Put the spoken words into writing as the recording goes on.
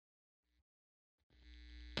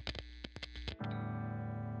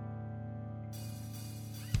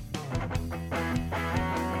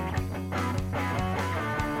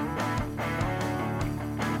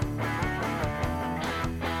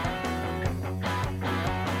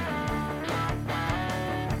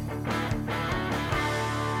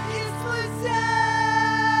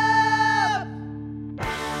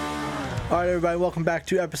All right, everybody, welcome back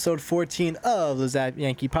to episode 14 of the Zap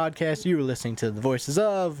Yankee Podcast. You were listening to the voices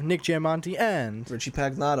of Nick Giamonte and Richie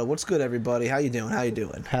Pagnato. What's good, everybody? How you doing?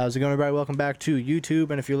 How's it going, everybody? Welcome back to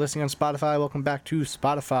YouTube, and if you're listening on Spotify, welcome back to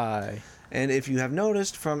Spotify. And if you have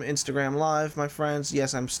noticed from Instagram Live, my friends,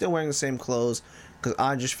 yes, I'm still wearing the same clothes because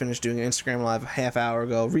I just finished doing an Instagram Live a half hour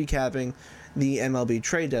ago, recapping the MLB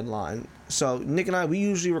trade deadline. So Nick and I, we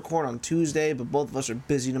usually record on Tuesday, but both of us are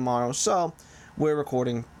busy tomorrow, so we're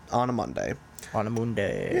recording on a Monday. On a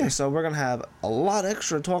Monday. Yeah, so we're going to have a lot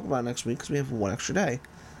extra to talk about next week because we have one extra day.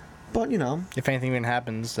 But, you know. If anything even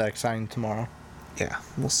happens exciting tomorrow. Yeah,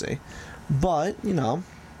 we'll see. But, you know,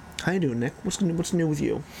 how you doing, Nick? What's new with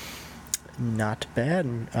you? Not bad.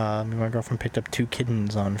 My girlfriend picked up 2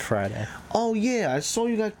 kittens on Friday. Oh, yeah, I saw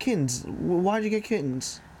you got kittens. Why'd you get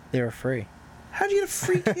kittens? They were free. How'd you get a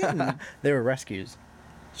free kitten? They were rescues.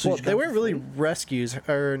 So well, they weren't really rescues.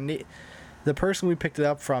 The person we picked it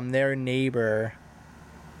up from, their neighbor's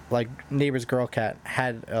girl cat,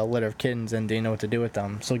 had a litter of kittens and didn't know what to do with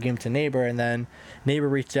them. So we gave them to neighbor, and then neighbor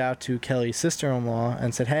reached out to Kelly's sister-in-law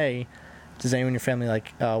and said, hey, does anyone in your family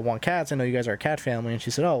want cats? I know you guys are a cat family. And she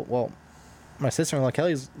said, oh, well, my sister-in-law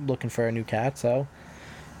Kelly's looking for a new cat, so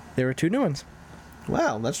there were 2 new ones.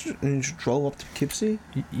 Wow, and you just drove up to Poughkeepsie?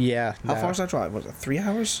 Yeah. How far was that drive? Was it 3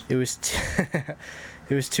 hours? It was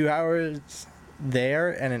it was 2 hours there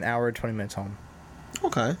and an hour and 20 minutes home.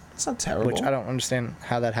 Okay, that's not terrible. Which I don't understand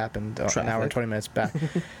how that happened. An hour and 20 minutes back.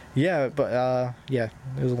 Yeah, but yeah,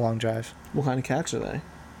 it was a long drive. What kind of cats are they?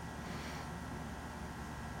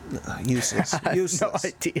 Useless. Useless. No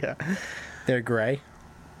idea. They're gray.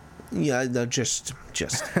 Yeah, they're just.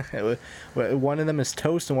 One of them is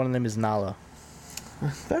Toast and one of them is Nala.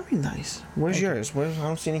 Very nice. Where's yours? I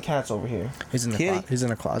don't see any cats over here. He's in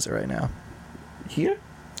the closet right now. Here?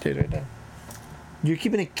 Dude, right there. You're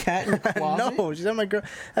keeping a cat in the closet? No, she's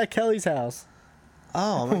at Kelly's house.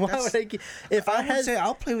 Oh, why would I? If I had,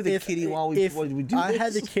 I'll play with the kitty while we do this. I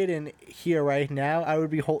had the kitten here right now,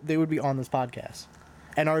 they would be on this podcast,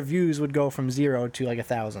 and our views would go from 0 to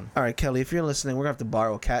 1,000. All right, Kelly, if you're listening, we're gonna have to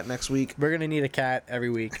borrow a cat next week. We're gonna need a cat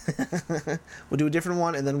every week. We'll do a different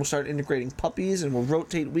one, and then we'll start integrating puppies, and we'll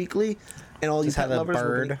rotate weekly. And all these pet lovers. Just have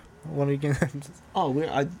a bird one weekend.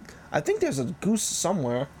 Oh, I think there's a goose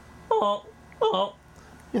somewhere. Oh.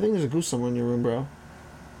 I think there's a goose somewhere in your room, bro.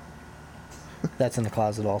 That's in the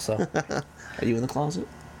closet also. Are you in the closet?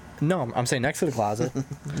 No, I'm saying next to the closet.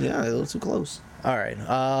 Yeah, a little too close. All right.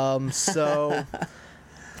 So,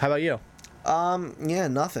 how about you? Yeah,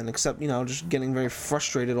 nothing except, just getting very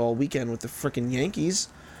frustrated all weekend with the frickin' Yankees.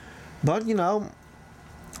 But,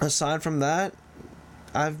 aside from that,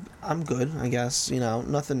 I'm good, I guess.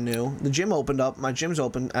 Nothing new. The gym opened up. My gym's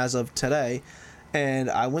open as of today. And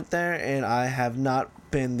I went there, and I have not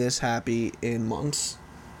been this happy in months.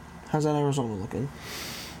 How's that Arizona looking?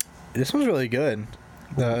 This one's really good.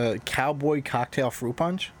 The Cowboy Cocktail Fruit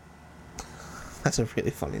Punch. That's a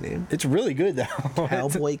really funny name. It's really good, though.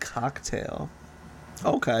 Cowboy Cocktail.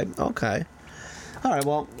 Okay. All right,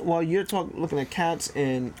 well, while you're looking at cats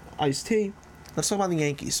and iced tea, let's talk about the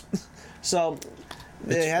Yankees. So...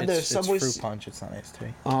 They had their Subway... It's fruit punch, it's not iced tea.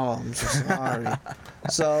 Oh, I'm so sorry.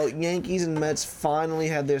 So, Yankees and Mets finally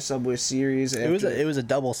had their Subway Series. It was a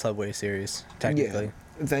double Subway Series, technically.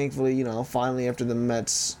 Yeah. Thankfully, finally after the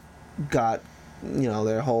Mets got,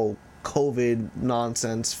 their whole COVID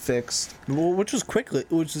nonsense fixed. Well, which was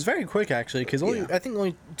very quick, actually, because I think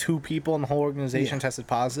only 2 people in the whole organization tested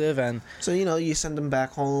positive, and... So, you send them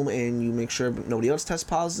back home, and you make sure nobody else tests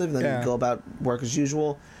positive, then you go about work as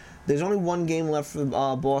usual. There's only 1 game left for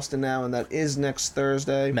Boston now, and that is next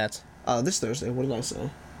Thursday. Mets. This Thursday. What did I say?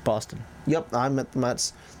 Boston. Yep, I met the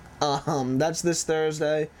Mets. That's this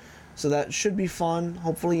Thursday, so that should be fun.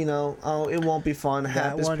 Hopefully, it won't be fun.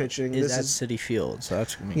 Happ is pitching. This is at Citi Field, so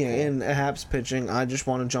that's gonna be cool. And Happ's pitching. I just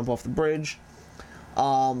want to jump off the bridge.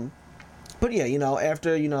 But yeah,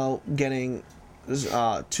 after getting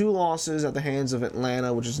 2 losses at the hands of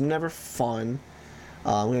Atlanta, which is never fun.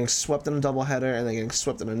 We're getting swept in a doubleheader, and then getting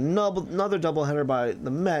swept in another doubleheader by the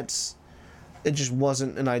Mets. It just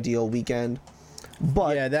wasn't an ideal weekend.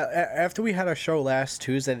 But yeah, after we had our show last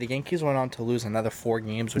Tuesday, the Yankees went on to lose another 4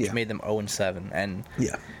 games, which made them 0-7, and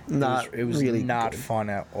it was really not fun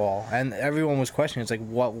at all. And everyone was questioning, it's like,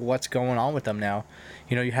 what's going on with them now?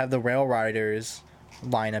 You have the Rail Riders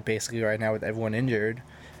lineup basically right now with everyone injured.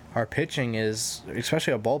 Our pitching is,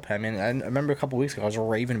 especially our bullpen. I mean, I remember a couple weeks ago I was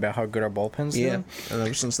raving about how good our bullpen's doing. Yeah, and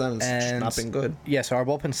ever since then it's just not been good. Yeah, so our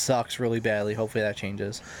bullpen sucks really badly. Hopefully that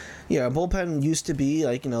changes. Yeah, our bullpen used to be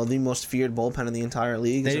the most feared bullpen in the entire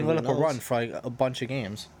league. They didn't let up a run for a bunch of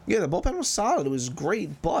games. Yeah, the bullpen was solid. It was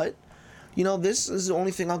great, but this is the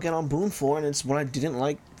only thing I'll get on Boone for, and it's what I didn't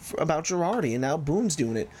like about Girardi, and now Boone's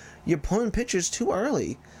doing it. You're pulling pitchers too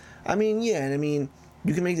early.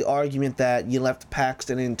 You can make the argument that you left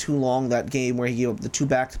Paxton in too long that game where he gave up the 2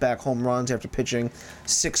 back-to-back home runs after pitching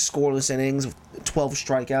 6 scoreless innings, 12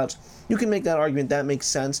 strikeouts. You can make that argument. That makes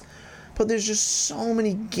sense. But there's just so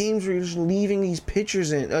many games where you're just leaving these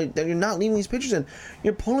pitchers in. That you're not leaving these pitchers in.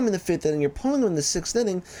 You're pulling them in the 5th inning. You're pulling them in the 6th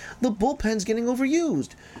inning. The bullpen's getting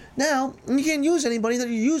overused. Now, you can't use anybody that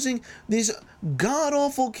you're using. This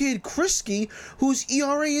god-awful kid, Krisky, whose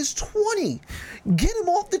ERA is 20. Get him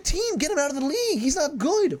off the team. Get him out of the league. He's not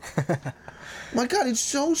good. My God, it's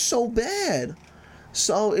so bad.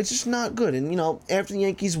 So, it's just not good. And, after the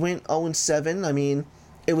Yankees went 0-7,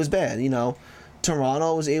 it was bad,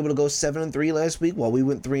 Toronto was able to go 7-3 last week while we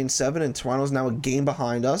went 3-7, and Toronto's now a game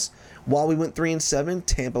behind us. While we went 3-7,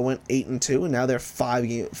 Tampa went 8-2, and now they're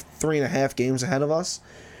 3.5 games ahead of us.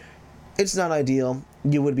 It's not ideal.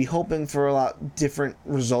 You would be hoping for a lot different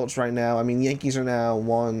results right now. Yankees are now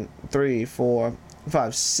 1, 3, 4,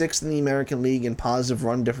 5, 6th in the American League in positive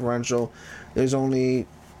run differential. There's only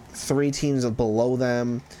 3 teams below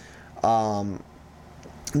them.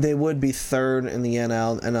 They would be 3rd in the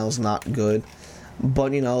NL. NL's not good.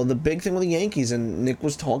 But, the big thing with the Yankees, and Nick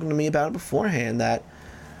was talking to me about it beforehand, that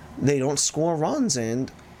they don't score runs.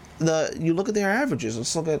 And you look at their averages.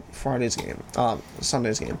 Let's look at Sunday's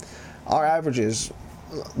game. Our averages,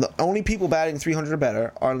 the only people batting 300 or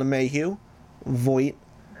better are LeMahieu, Voit,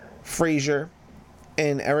 Frazier,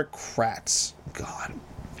 and Eric Kratz. God.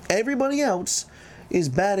 Everybody else is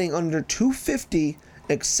batting under 250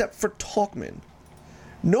 except for Tauchman.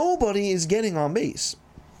 Nobody is getting on base.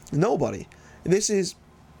 Nobody. This is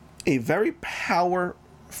a very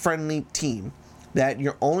power-friendly team that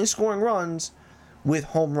you're only scoring runs with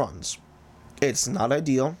home runs. It's not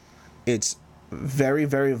ideal. It's very,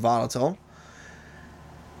 very volatile.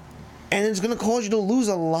 And it's going to cause you to lose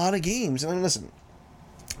a lot of games. Listen,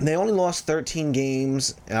 they only lost 13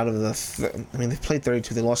 games out of the... they played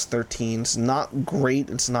 32. They lost 13. It's not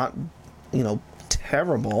great. It's not,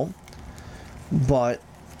 terrible. But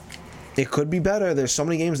it could be better. There's so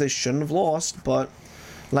many games they shouldn't have lost. But,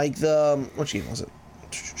 which game was it?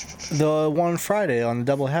 The one Friday on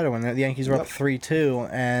the doubleheader when the Yankees were up 3-2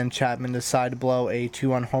 and Chapman decided to blow a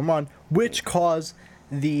 2-run home run, which caused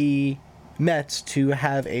the Mets to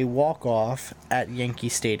have a walk-off at Yankee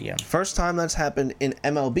Stadium. First time that's happened in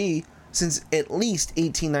MLB since at least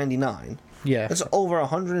 1899. Yeah. That's over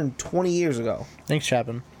 120 years ago. Thanks,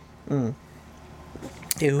 Chapman. Mm.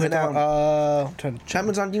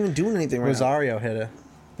 Chapman's not even doing anything right Rosario hit it.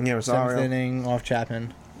 Yeah, Rosario. 7th inning off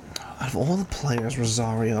Chapman. Out of all the players,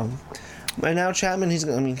 Rosario. And now Chapman, he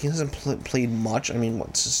hasn't played much.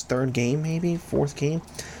 What's his 3rd game, maybe? 4th game?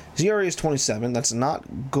 His ERA is 27. That's not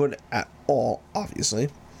good at all, obviously.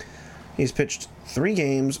 He's pitched 3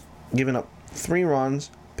 games, given up 3 runs,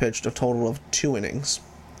 pitched a total of 2 innings.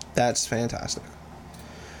 That's fantastic.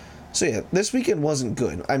 So, yeah, this weekend wasn't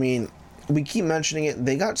good. We keep mentioning it.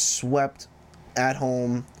 They got swept at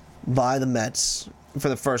home by the Mets for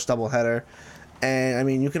the first doubleheader.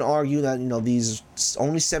 And, you can argue that, these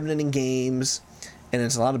only 7-inning games, and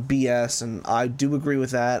it's a lot of BS, and I do agree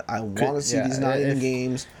with that. I want to see these 9-inning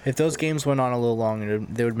games. If those games went on a little longer,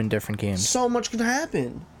 they would have been different games. So much could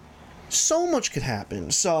happen.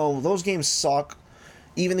 So those games suck.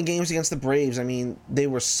 Even the games against the Braves, they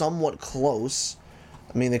were somewhat close.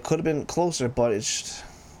 They could have been closer, but it's just...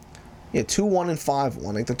 Yeah, 2-1 and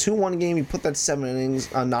 5-1. The 2-1 game, you put that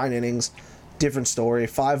 9 innings, different story.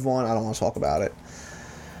 5-1, I don't want to talk about it.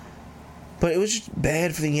 But it was just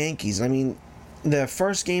bad for the Yankees. Their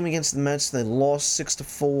first game against the Mets, they lost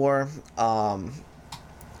 6-4.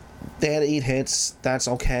 They had 8 hits. That's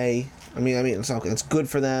okay. It's okay. It's good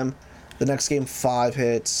for them. The next game, 5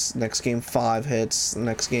 hits. Next game, 5 hits. The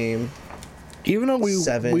next game, even though we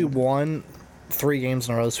 7. won 3 games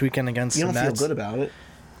in a row this weekend against the Mets. You don't feel good about it.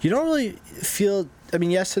 You don't really feel...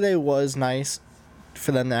 yesterday was nice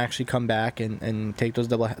for them to actually come back and take the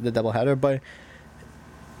doubleheader, but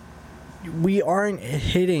we aren't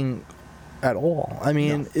hitting at all.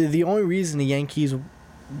 No. The only reason the Yankees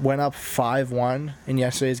went up 5-1 in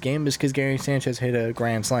yesterday's game is because Gary Sanchez hit a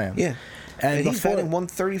grand slam. Yeah. And he's batting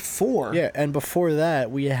 134. Yeah, and before that,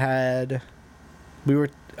 it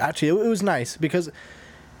was nice because...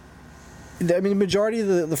 the majority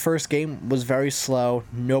of the first game was very slow.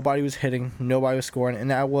 Nobody was hitting. Nobody was scoring. And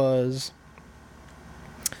that was...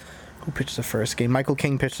 Who pitched the first game? Michael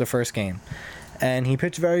King pitched the first game. And he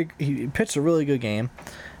pitched a really good game.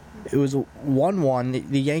 It was 1-1.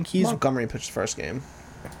 The Yankees... Montgomery pitched the first game.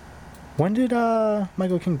 When did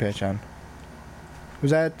Michael King pitch on?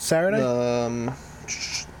 Was that Saturday?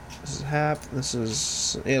 This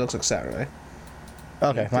is it looks like Saturday.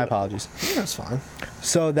 Okay, my apologies. Yeah, that's fine.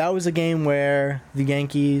 So that was a game where the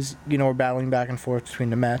Yankees, were battling back and forth between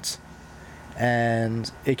the Mets,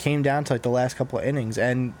 and it came down to like the last couple of innings,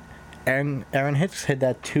 and Aaron Hicks hit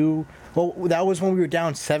that two. Well, that was when we were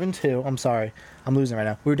down 7-2. I'm sorry, I'm losing right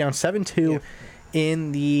now. We were down 7-2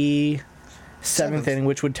 in the seventh inning,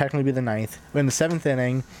 which would technically be the ninth. In the seventh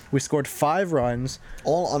inning, we scored 5 runs,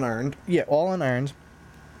 all unearned. Yeah, all unearned.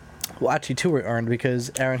 Well, actually, 2 were earned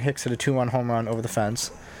because Aaron Hicks hit a 2-run home run over the fence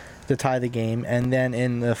to tie the game. And then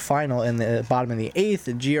in the final, in the bottom of the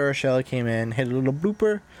 8th, Gio Urshela came in, hit a little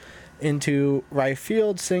blooper into right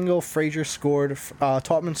field, single. Frazier scored.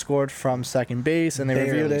 Taubman scored from second base, and they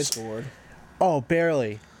reviewed it. Scored. Oh,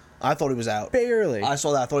 barely. I thought he was out. Barely. I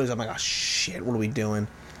saw that. I thought he was out. I'm like, oh, shit, what are we doing?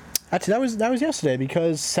 Actually, that was yesterday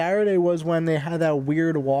because Saturday was when they had that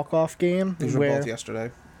weird walk-off game. These were both yesterday.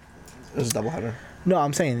 It was a doubleheader. No,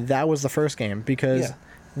 I'm saying that was the first game because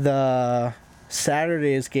the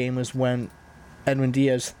Saturday's game was when Edwin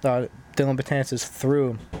Diaz thought Dylan Betances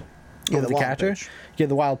threw over the catcher. Pitch. Yeah,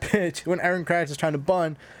 the wild pitch when Aaron Kratz was trying to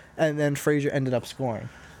bunt, and then Frazier ended up scoring.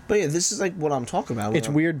 But yeah, this is like what I'm talking about. It's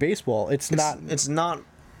weird baseball. It's not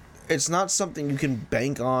something you can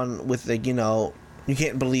bank on with you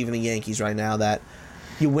can't believe in the Yankees right now that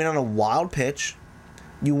you win on a wild pitch,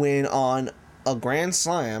 you win on a grand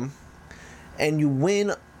slam, and you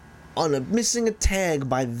win on missing a tag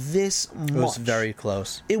by this much. It was very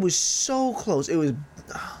close. It was so close. It was,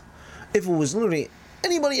 if it was literally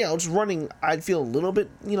anybody else running, I'd feel a little bit,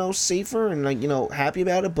 safer and happy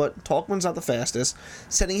about it. But Talkman's not the fastest.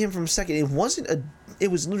 Setting him from second, it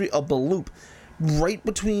was literally a bloop right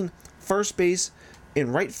between first base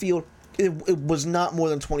and right field. It was not more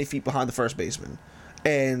than 20 feet behind the first baseman.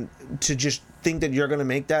 And to just think that you're going to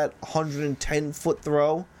make that 110-foot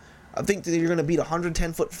throw, I think that you're going to beat a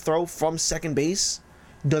 110-foot throw from second base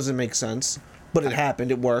doesn't make sense. But it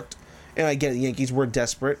happened. It worked. And I get it. The Yankees were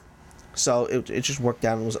desperate. So it just worked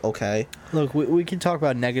out and was okay. Look, we can talk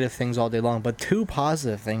about negative things all day long, but 2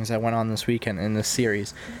 positive things that went on this weekend in this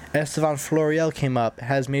series. Estevan Florial came up,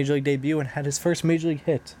 has Major League debut, and had his first Major League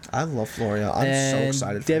hit. I love Florial. I'm so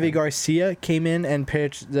excited for him. Deivi Garcia came in and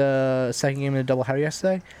pitched the second game of the doubleheader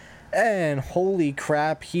yesterday. And holy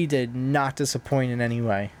crap, he did not disappoint in any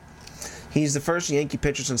way. He's the first Yankee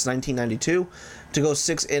pitcher since 1992 to go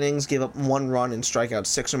 6 innings, give up 1 run, and strike out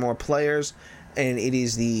 6 or more players. And it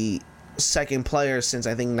is the second player since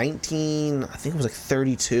I think it was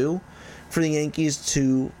 32 for the Yankees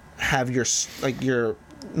to have your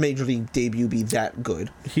Major League debut be that good.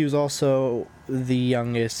 He was also the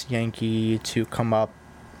youngest Yankee to come up,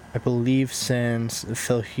 I believe, since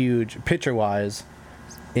Phil Hughes, pitcher-wise.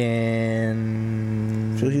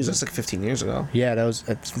 Phil Hughes, that's like 15 years ago. Yeah, that was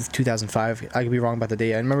 2005. I could be wrong about the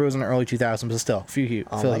date. I remember it was in the early 2000s, but still, Phil Hughes.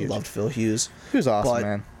 I loved Phil Hughes. He was awesome,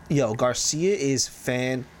 man. Yo, Garcia is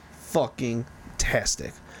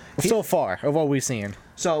fan-fucking-tastic. So far, of what we've seen.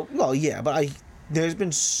 So, well, yeah, but there's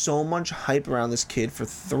been so much hype around this kid for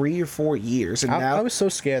 3 or 4 years, and now I was so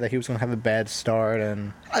scared that he was going to have a bad start,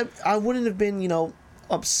 and I wouldn't have been,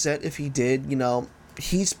 upset if he did.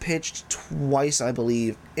 He's pitched twice, I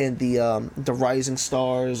believe, in the Rising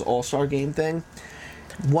Stars All-Star Game thing.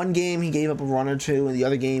 One game he gave up a run or 2, and the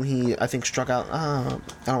other game he, I think, struck out. I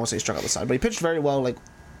don't want to say struck out the side, but he pitched very well. Like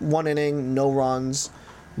 1 inning, no runs,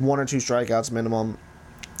 1 or 2 strikeouts minimum.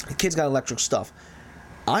 The kid's got electric stuff.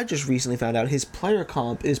 I just recently found out his player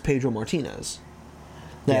comp is Pedro Martinez.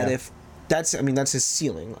 That's his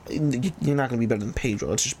ceiling. You're not going to be better than Pedro.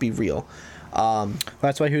 Let's just be real.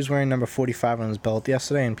 That's why he was wearing number 45 on his belt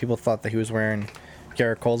yesterday, and people thought that he was wearing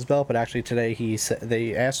Garrett Cole's belt, but actually today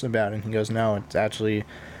they asked him about it, and he goes, no,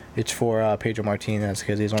 it's for Pedro Martinez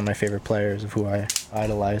because he's one of my favorite players of who I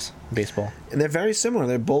idolize in baseball. And they're very similar.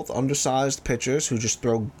 They're both undersized pitchers who just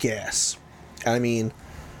throw gas. I mean,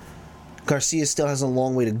 Garcia still has a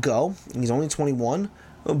long way to go. He's only 21,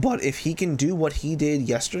 but if he can do what he did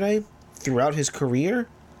yesterday throughout his career,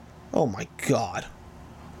 oh my God.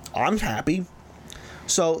 I'm happy.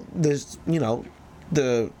 So there's, what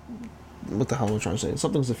the hell am I trying to say?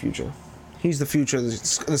 Something's the future. He's the future.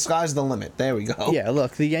 The sky's the limit. There we go. Yeah,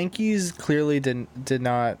 look, the Yankees clearly did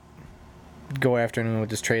not go after anyone with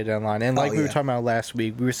this trade deadline. And we were talking about last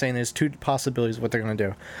week, we were saying there's 2 possibilities of what they're going to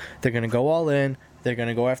do. They're going to go all in. They're going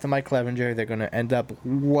to go after Mike Clevenger. They're going to end up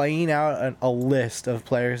laying out a list of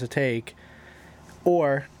players to take.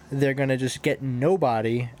 Or they're going to just get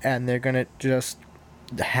nobody, and they're going to just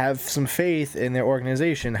have some faith in their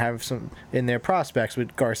organization, have some in their prospects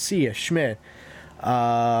with Garcia, Schmidt,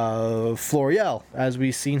 Florial, as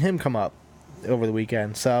we've seen him come up. over the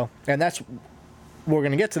weekend. So, and that's we're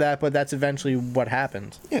gonna get to that, but that's eventually what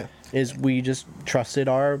happened. Yeah. Is we just trusted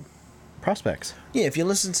our prospects. Yeah, if you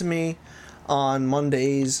listen to me on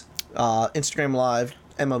Monday's Instagram Live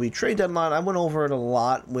MLB trade deadline, I went over it a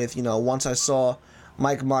lot with, once I saw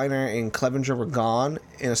Mike Minor and Clevenger were gone,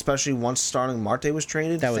 and especially once Starling Marte was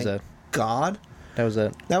traded. That was it. God. That was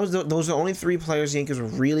it. Those are the only three players the Yankees were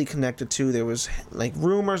really connected to. There was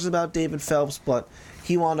rumors about David Phelps, but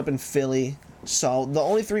he wound up in Philly. So the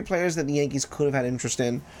only three players that the Yankees could have had interest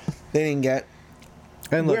in, they didn't get.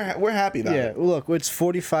 And look, we're happy about it. Yeah, look, it's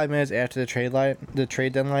 45 minutes after the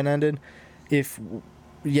trade deadline ended. If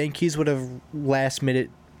Yankees would have last minute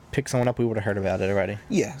picked someone up, we would have heard about it already.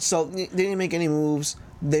 Yeah, so they didn't make any moves.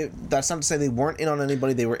 That's not to say they weren't in on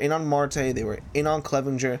anybody. They were in on Marte. They were in on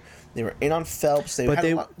Clevenger. They were in on Phelps. They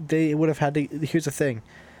would have had to. Here's the thing.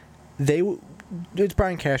 It's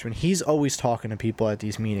Brian Cashman. He's always talking to people at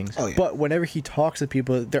these meetings. Oh, yeah. But whenever he talks to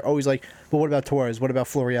people, they're always like, well, what about Torres? What about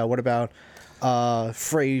Florial? What about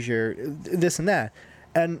Frazier? This and that.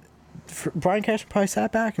 And Brian Cashman probably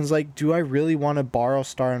sat back and was like, do I really want to borrow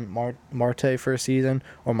Starling Marte for a season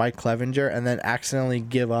or Mike Clevenger and then accidentally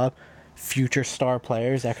give up future star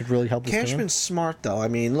players that could really help this team? Cashman's smart, though. I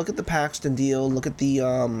mean, look at the Paxton deal. Look at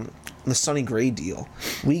the Sonny Gray deal.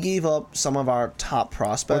 We gave up some of our top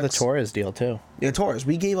prospects. Or the Torres deal, too. Yeah, Torres.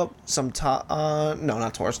 We gave up some top... no,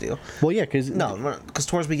 not Torres deal. Well, yeah, because... No, because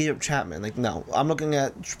Torres, we gave up Chapman. No. I'm looking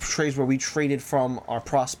at trades where we traded from our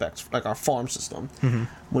prospects, like our farm system. Mm-hmm.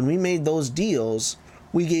 When we made those deals,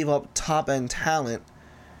 we gave up top-end talent,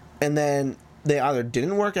 and then they either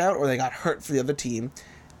didn't work out or they got hurt for the other team.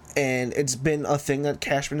 And it's been a thing that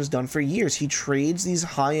Cashman has done for years. He trades these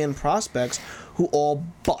high-end prospects who all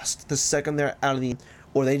bust the second they're out of the...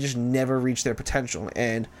 or they just never reach their potential.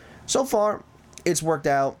 And so far, it's worked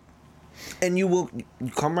out. And you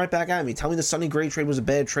come right back at me. Tell me the Sonny Gray trade was a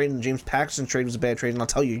bad trade and the James Paxton trade was a bad trade, and I'll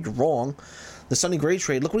tell you, you're wrong. The Sonny Gray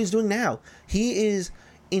trade, look what he's doing now. He is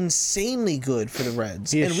insanely good for the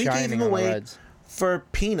Reds. He is and we shining gave him on the away Reds. for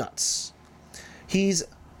peanuts. He's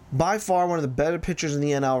by far one of the better pitchers in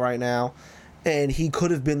the NL right now, and he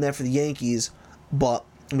could have been there for the Yankees, but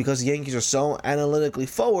because the Yankees are so analytically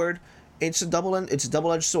forward, it's a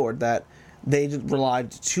double-edged sword that they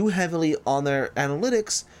relied too heavily on their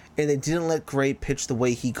analytics, and they didn't let Gray pitch the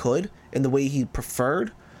way he could and the way he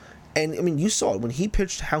preferred. And I mean, you saw it when he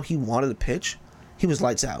pitched how he wanted to pitch. He was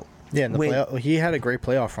lights out. Yeah, he had a great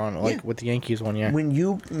playoff run, with the Yankees one year. When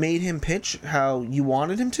you made him pitch how you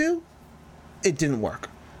wanted him to, it didn't work.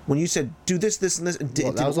 When you said, do this, this, and this, it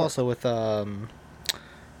didn't that was work. also with,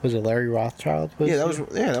 was it Larry Rothschild?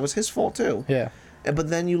 That was his fault, too. Yeah. But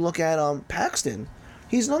then you look at Paxton.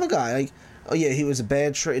 He's another guy. He was a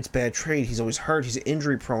bad trade. It's bad trade. He's always hurt. He's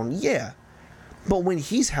injury prone. Yeah. But when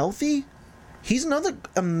he's healthy, he's another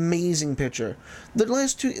amazing pitcher.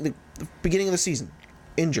 The beginning of the season,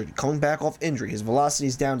 injured, coming back off injury. His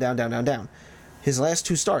velocity's down, down, down, down, down. His last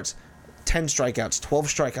two starts, 10 strikeouts, 12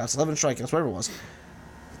 strikeouts, 11 strikeouts, whatever it was.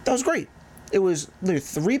 That was great. It was literally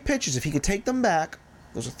 3 pitches. If he could take them back,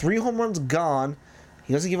 those are 3 home runs gone.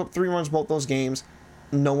 He doesn't give up 3 runs both those games.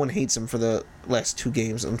 No one hates him for the last 2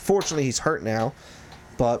 games. Unfortunately, he's hurt now.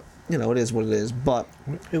 But, it is what it is. But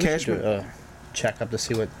Cashman... check up to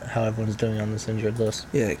see how everyone's doing on this injured list.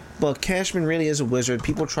 Yeah, but Cashman really is a wizard.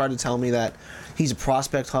 People try to tell me that he's a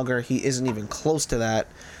prospect hugger. He isn't even close to that.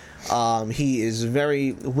 He is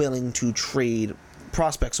very willing to trade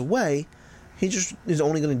prospects away. He just is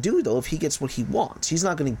only going to do it, though, if he gets what he wants. He's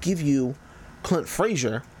not going to give you Clint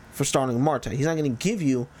Frazier for Starling Marte. He's not going to give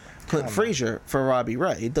you Clint Frazier for Robbie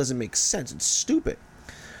Ray. It doesn't make sense. It's stupid.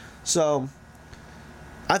 So,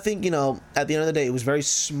 I think, at the end of the day, it was very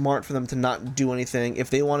smart for them to not do anything.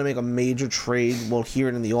 If they want to make a major trade, we'll hear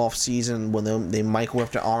it in the offseason when they might go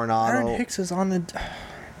after Arenado. Aaron Hicks is on the...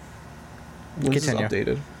 Continue.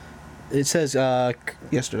 Updated? It says...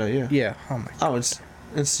 yesterday, yeah. Yeah. Oh, my God.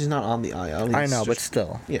 Oh, he's not on the IL. I know, but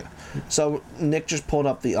still. Yeah. So, Nick just pulled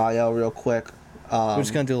up the IL real quick. We're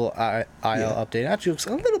just going to do a little IL update. Actually, it's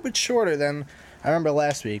a little bit shorter than I remember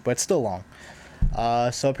last week, but still long.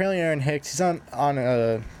 So apparently Aaron Hicks, he's on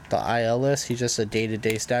the IL list. He's just a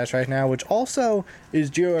day-to-day status right now, which also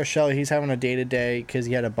is Gio Urshela. He's having a day-to-day because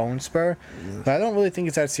he had a bone spur. But I don't really think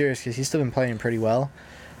it's that serious because he's still been playing pretty well.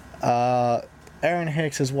 Aaron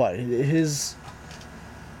Hicks is what? His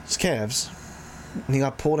calves. He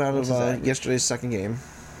got pulled out of yesterday's second game.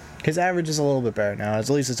 His average is a little bit better now. At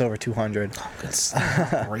least it's over 200. Oh, that's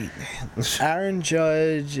great, man. Aaron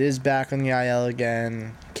Judge is back on the IL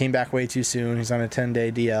again. Came back way too soon. He's on a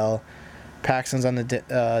 10-day DL. Paxton's on the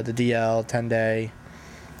DL, 10-day.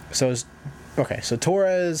 So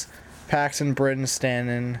Torres, Paxton, Britton,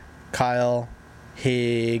 Stanton, Kyle,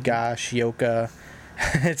 Higashioka.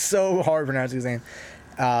 It's so hard to pronounce his name.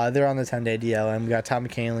 They're on the 10-day DL, and we got Tom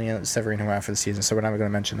McKinley and Severino out for the season, so we're not going to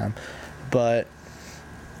mention them. But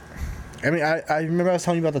I mean, I remember I was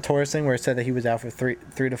telling you about the Torres thing where it said that he was out for three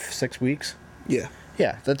to 6 weeks. Yeah.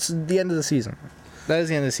 Yeah, that's the end of the season. That is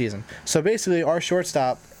the end of the season. So basically, our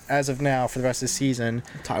shortstop, as of now, for the rest of the season,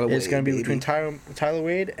 is going to be between Tyler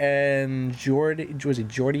Wade and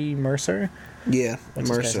Jordy Mercer? Yeah,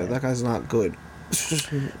 Mercer. That guy's not good.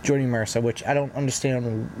 Jordy Mercer, which I don't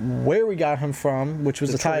understand where we got him from, which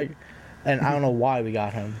was the Tiger. And I don't know why we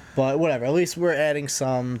got him, but whatever. At least we're adding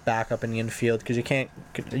some backup in the infield because you can't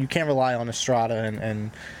rely on Estrada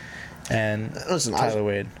and listen, Tyler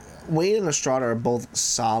Wade. Wade and Estrada are both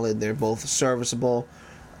solid. They're both serviceable.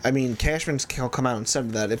 I mean, Cashman's come out and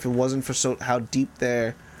said that if it wasn't for how deep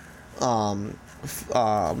their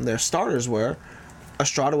starters were,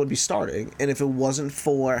 Estrada would be starting, and if it wasn't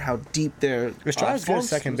for how deep their Estrada's good at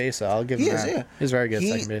second base, though. I'll give him that. Yeah. He's very good at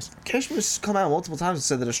second base. Cashman's come out multiple times and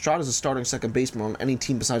said that Estrada's a starting second baseman on any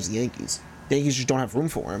team besides the Yankees. The Yankees just don't have room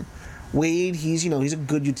for him. Wade, he's a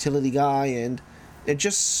good utility guy, and it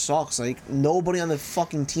just sucks. Like, nobody on the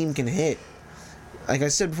fucking team can hit. Like I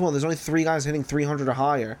said before, there's only 3 guys hitting 300 or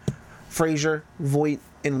higher: Frazier, Voit,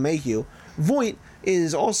 and LeMahieu. Voit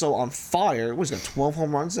is also on fire. He's got 12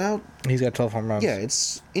 home runs out? He's got 12 home runs. Yeah,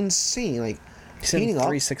 it's insane. Like, he's hitting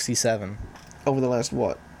 367 over the last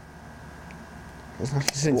what?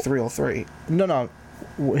 He's hitting 303. No,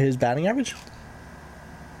 his batting average.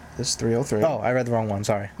 It's 303. Oh, I read the wrong one.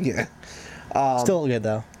 Sorry. Yeah. Still good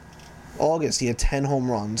though. August, he had 10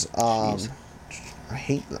 home runs. I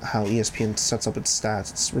hate how ESPN sets up its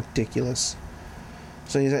stats. It's ridiculous.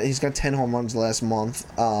 So he's got 10 home runs last month.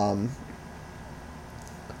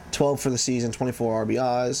 12 for the season, 24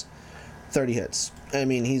 RBIs, 30 hits. I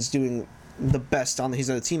mean, he's doing the best he's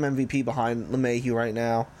a team MVP behind LeMahieu right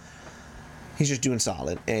now. He's just doing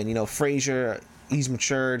solid. And, Frazier, he's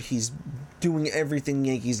matured. He's doing everything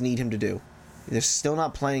Yankees need him to do. They're still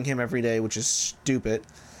not playing him every day, which is stupid.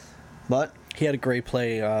 But he had a great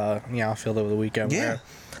play in the outfield over the weekend. Yeah.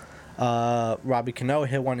 Where, Robbie Cano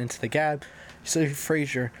hit one into the gap. So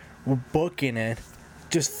Frazier, we're booking it.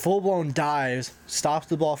 Just full-blown dives, stops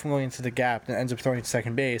the ball from going into the gap, and ends up throwing it to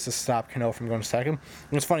second base to stop Cano from going to second.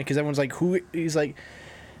 And it's funny because everyone's like, he's like,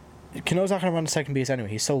 Cano's not going to run to second base anyway.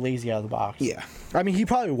 He's so lazy out of the box. Yeah. I mean, he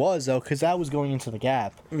probably was, though, because that was going into the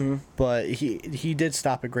gap. Mm-hmm. But he did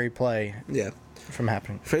stop a great play from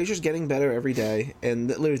happening. Frazier's getting better every day, and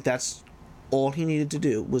literally that's all he needed to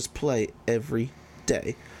do was play every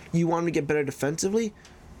day. You want him to get better defensively?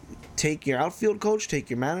 Take your outfield coach, take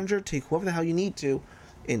your manager, take whoever the hell you need to,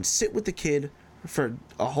 and sit with the kid for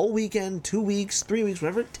a whole weekend, 2 weeks, 3 weeks,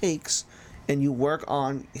 whatever it takes, and you work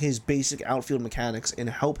on his basic outfield mechanics and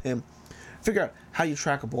help him figure out how you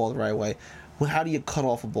track a ball the right way. How do you cut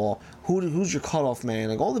off a ball? Who's your cutoff man?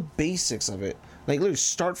 Like, all the basics of it. Like, literally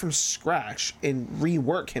start from scratch and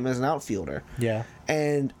rework him as an outfielder. Yeah.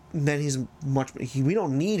 And then we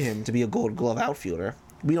don't need him to be a Gold Glove outfielder.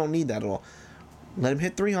 We don't need that at all. Let him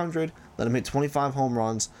hit 300. Let him hit 25 home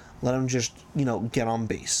runs. Let him just, get on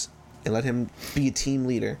base. And let him be a team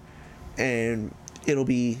leader. And it'll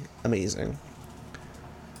be amazing.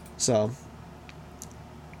 So.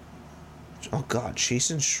 Oh, God.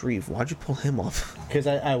 Jason Shreve. Why'd you pull him off? Because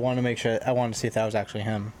I want to make sure. I wanted to see if that was actually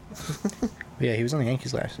him. Yeah, he was on the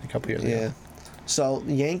Yankees a couple years ago. Yeah. So,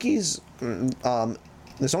 the Yankees.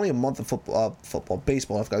 There's only a month of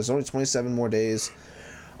baseball left, guys. There's only 27 more days.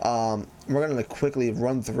 We're going to quickly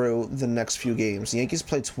run through the next few games. The Yankees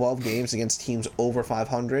play 12 games against teams over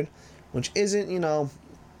 500, which isn't,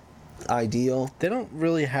 ideal. They don't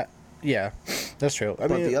really have... Yeah, that's true. But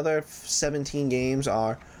the other 17 games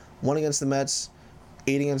are 1 against the Mets,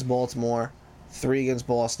 8 against Baltimore, 3 against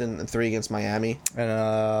Boston, and 3 against Miami. And,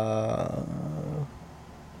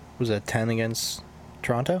 was it 10 against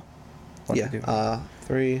Toronto?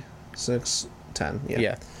 3, 6, 10.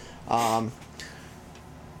 Yeah.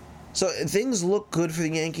 So things look good for the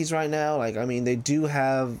Yankees right now. Like, I mean, they do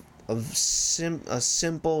have a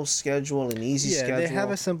simple schedule, an easy schedule. Yeah, they have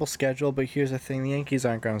a simple schedule, but here's the thing. The Yankees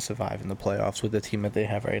aren't going to survive in the playoffs with the team that they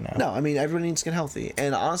have right now. No, I mean, everyone needs to get healthy.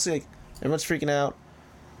 And honestly, like, everyone's freaking out.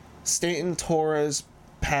 Stanton, Torres,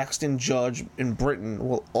 Paxton, Judge, and Britton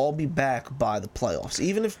will all be back by the playoffs.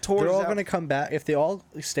 Even if Torres... They're all going to come back. If they all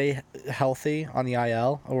stay healthy on the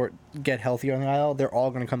IL, or get healthy on the IL, they're all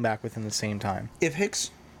going to come back within the same time. If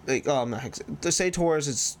Hicks... to say Torres,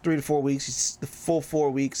 it's 3 to 4 weeks. He's the full 4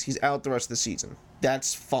 weeks. He's out the rest of the season.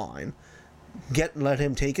 That's fine. Let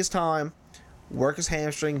him take his time, work his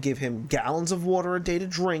hamstring, give him gallons of water a day to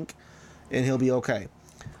drink, and he'll be okay.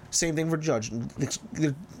 Same thing for Judge.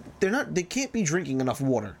 They can't be drinking enough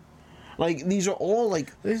water. Like, these are all,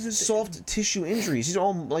 like, soft tissue injuries. These are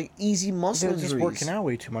all, like, easy muscle injuries. They're just working out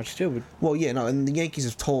way too much, too. But... Well, yeah, no, and the Yankees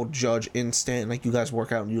have told Judge and Stanton, like, you guys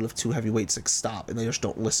work out and you lift 2 heavy weights, like, stop, and they just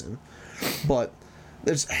don't listen. But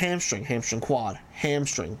there's hamstring quad,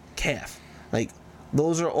 hamstring, calf. Like,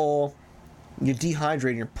 those are all... You're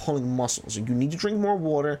dehydrating, you're pulling muscles. You need to drink more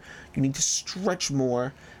water, you need to stretch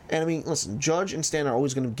more. And, I mean, listen, Judge and Stanton are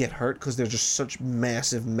always going to get hurt because they're just such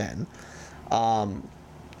massive men.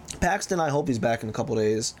 Paxton, I hope he's back in a couple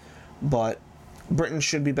days, but Britton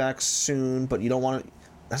should be back soon, but you don't want to...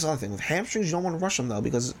 That's another thing. With hamstrings, you don't want to rush them, though,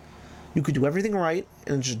 because you could do everything right,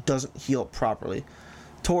 and it just doesn't heal properly.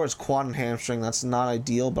 Towards quad and hamstring, that's not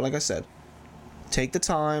ideal, but like I said, take the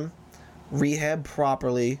time, rehab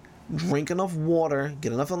properly, drink enough water,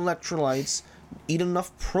 get enough electrolytes, eat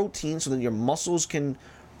enough protein so that your muscles can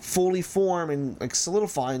fully form and like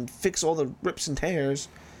solidify and fix all the rips and tears,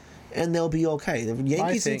 and they'll be okay. The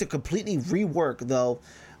Yankees need to completely rework, though,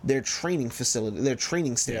 their training facility, their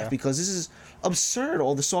training staff, because this is absurd,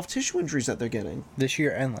 all the soft tissue injuries that they're getting. This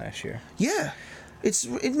year and last year. Yeah.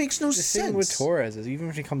 It makes no sense. The thing with Torres is, even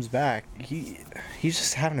if he comes back, he's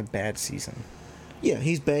just having a bad season. Yeah,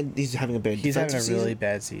 he's bad. He's having a bad really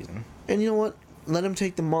bad season. And you know what? Let him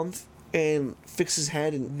take the month and fix his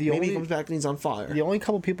head, and maybe he comes back and he's on fire. The only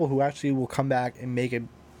couple people who actually will come back and make it,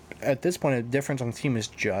 at this point, a difference on the team is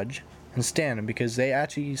Judge and Stanton, because they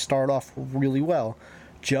actually start off really well.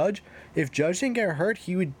 Judge, if Judge didn't get hurt,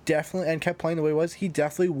 he would definitely, and kept playing the way he was, he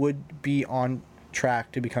definitely would be on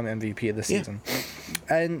track to become MVP of the season.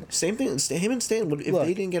 And same thing, him and Stanton, if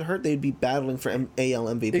they didn't get hurt, they'd be battling for AL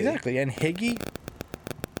MVP. Exactly, and Higgy,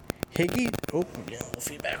 oh, yeah,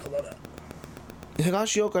 feedback, hold on.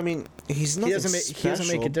 Higashioka, I mean, he's nothing special. He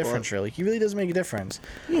doesn't make a difference, really. He really doesn't make a difference.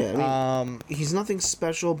 Yeah, I mean, he's nothing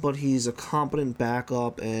special, but he's a competent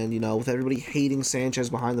backup, and, you know, with everybody hating Sanchez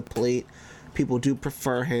behind the plate, people do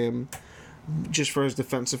prefer him just for his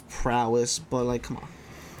defensive prowess, but, like, come on.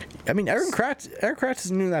 I mean, Eric Kratz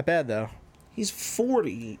isn't even that bad, though. He's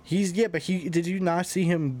 40. But did you not see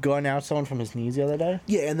him gun out someone from his knees the other day?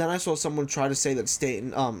 Yeah, and then I saw someone try to say that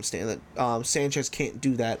Sanchez can't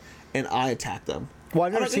do that, and I attacked them. Well,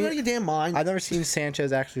 I've never seen your damn mind. I've never seen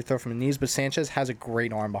Sanchez actually throw from the knees, but Sanchez has a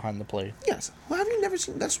great arm behind the plate. Yes. Well, have you never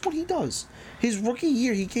seen? That's what he does. His rookie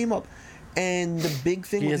year, he came up, and the big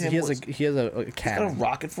thing with him was he has a cannon. He's got a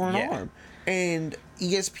rocket for an arm. And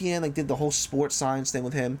ESPN did the whole sports science thing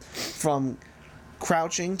with him, from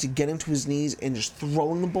crouching to getting to his knees and just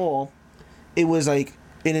throwing the ball. It was like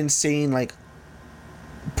an insane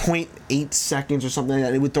 0.8 seconds or something like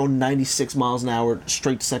that. It would throw 96 miles an hour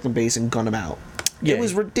straight to second base and gun him out. Yeah, it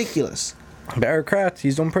was ridiculous. Eric Kratz,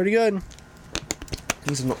 he's doing pretty good.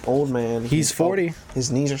 He's an old man. He's 40.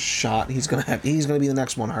 His knees are shot. He's gonna be the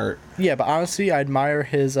next one hurt. Yeah, but honestly, I admire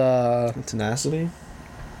his tenacity.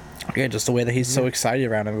 Yeah, just the way that he's so excited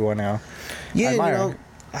around everyone now. Yeah,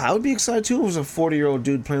 I would be excited too if it was a 40-year-old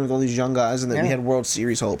dude playing with all these young guys and then we had World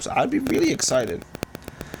Series hopes. I'd be really excited.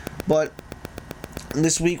 But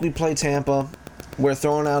this week we play Tampa. We're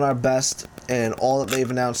throwing out our best, and all that they've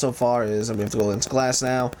announced so far is that we have to go against Glass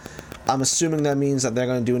now. I'm assuming that means that they're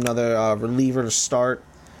going to do another reliever to start.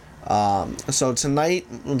 So tonight,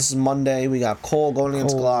 this is Monday, we got Cole going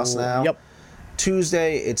against Glass now. Yep.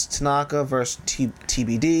 Tuesday, it's Tanaka versus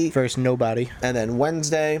TBD. Versus nobody. And then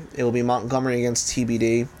Wednesday, it will be Montgomery against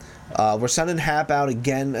TBD. We're sending Hap out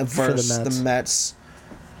again versus the Mets.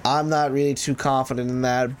 I'm not really too confident in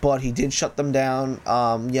that, but he did shut them down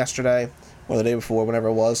yesterday, or the day before, whenever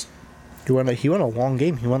it was. He won a long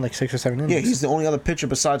game. He won 6 or 7 innings. Yeah, he's the only other pitcher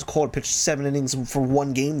besides Cole to pitch 7 innings for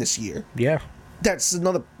one game this year. Yeah. That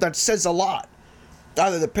says a lot.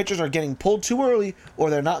 Either the pitchers are getting pulled too early, or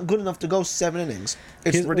they're not good enough to go 7 innings.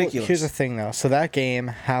 It's ridiculous. Here's the thing, though. So that game,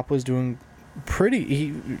 Hap was doing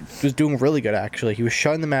he was doing really good, actually. He was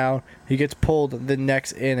shutting them out. He gets pulled the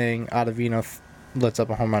next inning. Ottavino lets up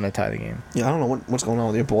a home run to tie the game. Yeah, I don't know what's going on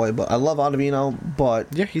with your boy, but I love Ottavino, but...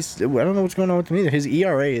 Yeah, I don't know what's going on with him either. His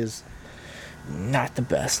ERA is not the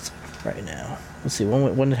best right now. Let's see,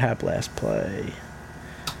 when did Hap last play?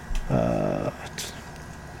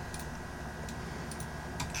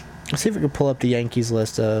 Let's see if we can pull up the Yankees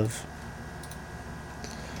list of...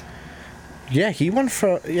 Yeah, he won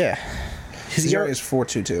for... Yeah. His ERA is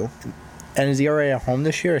 4.22. And his ERA at home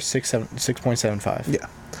this year is 6.75. Yeah.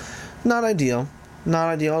 Not ideal. Not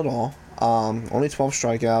ideal at all. Only 12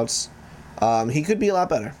 strikeouts. He could be a lot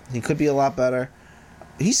better.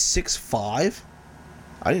 He's 6'5".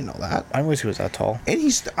 I didn't know that. I wish he was that tall. And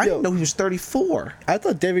I didn't know he was 34. I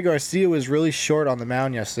thought David Garcia was really short on the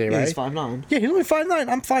mound yesterday, Yeah, right? he's 5'9". Yeah, he's only 5'9".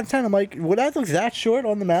 I'm 5'10". I'm like, would I look that short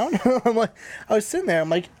on the mound? I'm like, I was sitting there. I'm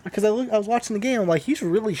like, because I was watching the game. I'm like, he's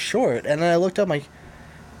really short. And then I looked up. I'm like,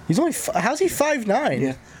 he's only. How's he 5'9"?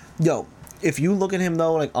 Yeah. Yo, if you look at him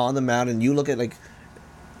though, like on the mound, and you look at like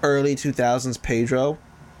early 2000s Pedro,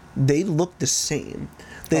 they look the same.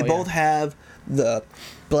 They both have the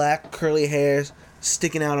black curly hairs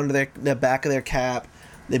sticking out under the back of their cap.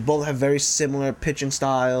 They both have very similar pitching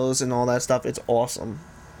styles and all that stuff. It's awesome.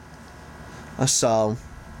 So,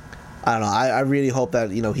 I don't know. I really hope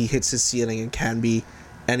that, you know, he hits his ceiling and can be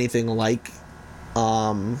anything like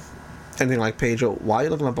Pedro. Why are you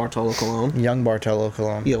looking at Bartolo Colon? Young Bartolo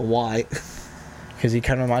Colon. Yeah, why? Because he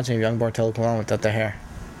kind of reminds me of young Bartolo Colon without the hair.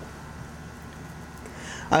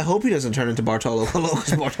 I hope he doesn't turn into Bartolo Colon,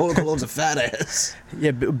 because Bartolo Colon's a fat ass.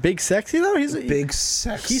 Yeah, big sexy though. He's big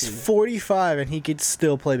sexy. He's 45 and he could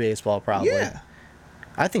still play baseball probably. Yeah.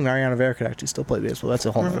 I think Mariano Rivera could actually still play baseball. That's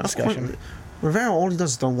a whole other discussion. Rivera, all he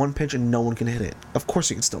does is throw one pitch and no one can hit it. Of course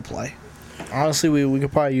he can still play. Honestly, we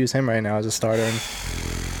could probably use him right now as a starter.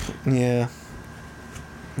 Yeah.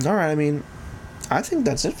 All right, I mean, I think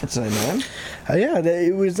that's it for today, man. Yeah,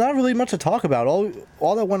 it was not really much to talk about.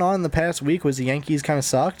 All that went on in the past week was the Yankees kind of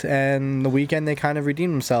sucked, and the weekend they kind of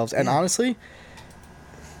redeemed themselves. And honestly,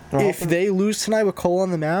 if they lose tonight with Cole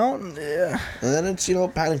on the mound, and then it's, you know,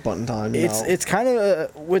 panic button time. It's kind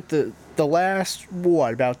of with the last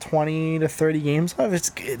about 20 to 30 games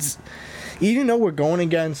left. It's even though we're going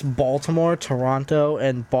against Baltimore, Toronto,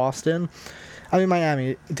 and Boston. I mean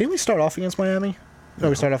Miami. Didn't we start off against Miami? No,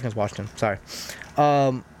 we started off against Washington. Sorry.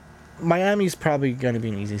 Miami's probably going to be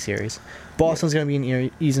an easy series. Boston's going to be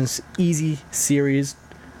an easy series.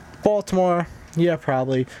 Baltimore, yeah,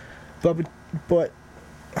 probably. But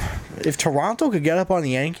if Toronto could get up on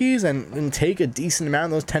the Yankees and take a decent amount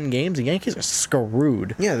of those 10 games, the Yankees are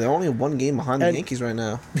screwed. Yeah, they're only one game behind the Yankees right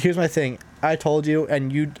now. Here's my thing. I told you,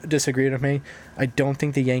 and you disagreed with me. I don't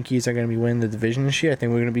think the Yankees are going to be winning the division this year. I think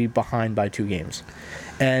we're going to be behind by 2 games.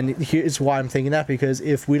 And here's why I'm thinking that, because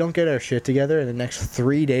if we don't get our shit together in the next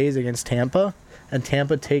 3 days against Tampa, and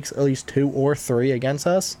Tampa takes at least 2 or 3 against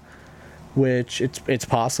us, which it's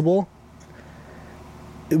possible,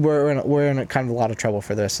 we're in a kind of a lot of trouble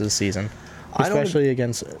for the rest of the season. Especially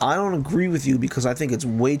against... I don't agree with you, because I think it's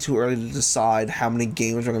way too early to decide how many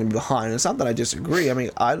games we're going to be behind. It's not that I disagree. I mean,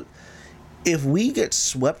 if we get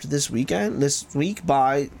swept this week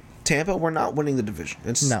by Tampa, we're not winning the division.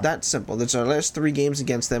 It's that simple. It's our last 3 games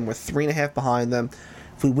against them. We're 3.5 behind them.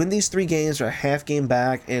 If we win these 3 games, we're a half game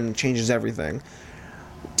back, and it changes everything.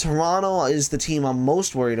 Toronto is the team I'm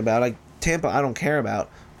most worried about. Like Tampa, I don't care about.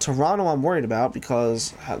 Toronto, I'm worried about,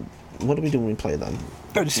 because what do we do when we play them?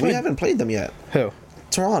 We haven't played them yet. Who?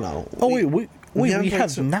 Toronto. Oh, we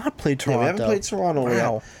have not played Toronto. Yeah, we haven't played Toronto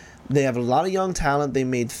yet. They have a lot of young talent. They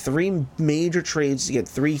made 3 major trades to get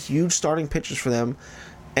 3 huge starting pitchers for them,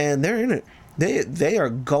 and they're in it. They are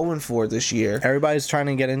going for it this year. Everybody's trying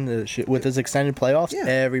to get into shit with this extended playoffs. Yeah.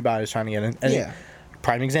 Everybody's trying to get in. And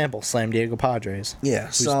prime example, Slam Diego Padres. Yeah.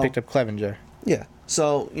 Who just picked up Clevenger. Yeah.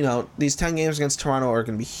 So, you know, these 10 games against Toronto are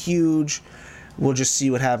going to be huge. We'll just see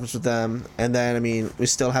what happens with them. And then, I mean, we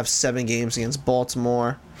still have 7 games against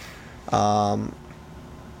Baltimore. Did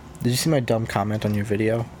you see my dumb comment on your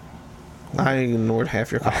video? I ignored half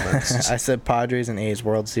your comments. I said Padres and A's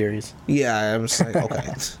World Series. Yeah, I was like,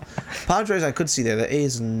 okay. Padres I could see there. The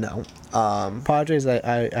A's, no. Padres,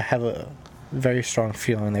 I have a very strong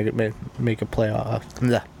feeling they could make a playoff.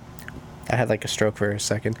 I had like a stroke for a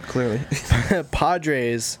second. Clearly.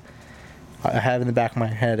 Padres, I have in the back of my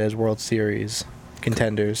head as World Series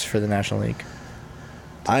contenders for the National League.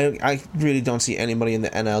 I really don't see anybody in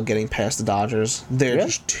the NL getting past the Dodgers. They're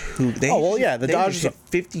just too... The Dodgers hit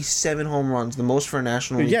 57 home runs, the most for a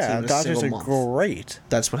National League team in a single month. Yeah, Dodgers are great.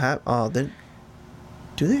 That's what happened. Oh, then...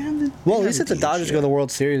 Do they have the... Well, at least if the Dodgers go to the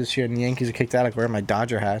World Series this year and the Yankees are kicked out, I could wear my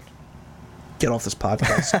Dodger hat. Get off this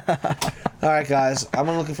podcast. All right, guys. I'm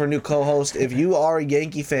looking for a new co-host. If you are a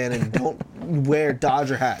Yankee fan and don't wear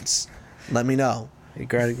Dodger hats, let me know. You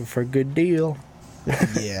got it for a good deal.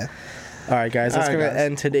 Yeah. All right, guys. That's going to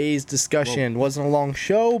end today's discussion. Wasn't a long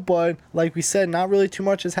show, but like we said, not really too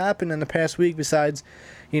much has happened in the past week besides,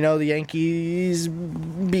 the Yankees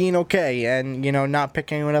being okay and, not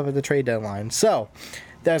picking anyone up at the trade deadline. So...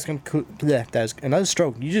 That's another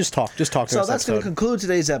stroke. You just talk. So that's going to conclude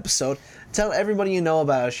today's episode. Tell everybody you know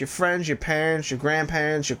about us. Your friends, your parents, your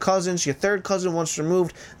grandparents, your cousins, your third cousin once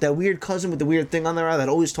removed. That weird cousin with the weird thing on their eye that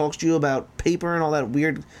always talks to you about paper and all that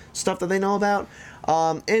weird stuff that they know about.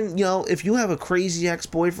 And, if you have a crazy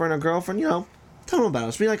ex-boyfriend or girlfriend, Tell them about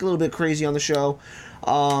us. We like a little bit crazy on the show.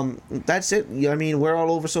 That's it. I mean, we're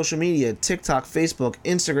all over social media: TikTok, Facebook,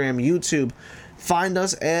 Instagram, YouTube. Find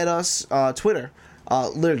us, add us, Twitter.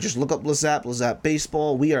 Literally, just look up Lazap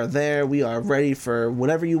Baseball. We are there. We are ready for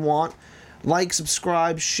whatever you want. Like,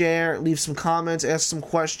 subscribe, share, leave some comments, ask some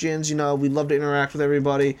questions. You know, we'd love to interact with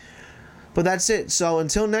everybody. But that's it. So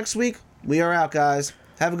until next week, we are out, guys.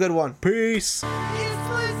 Have a good one. Peace. You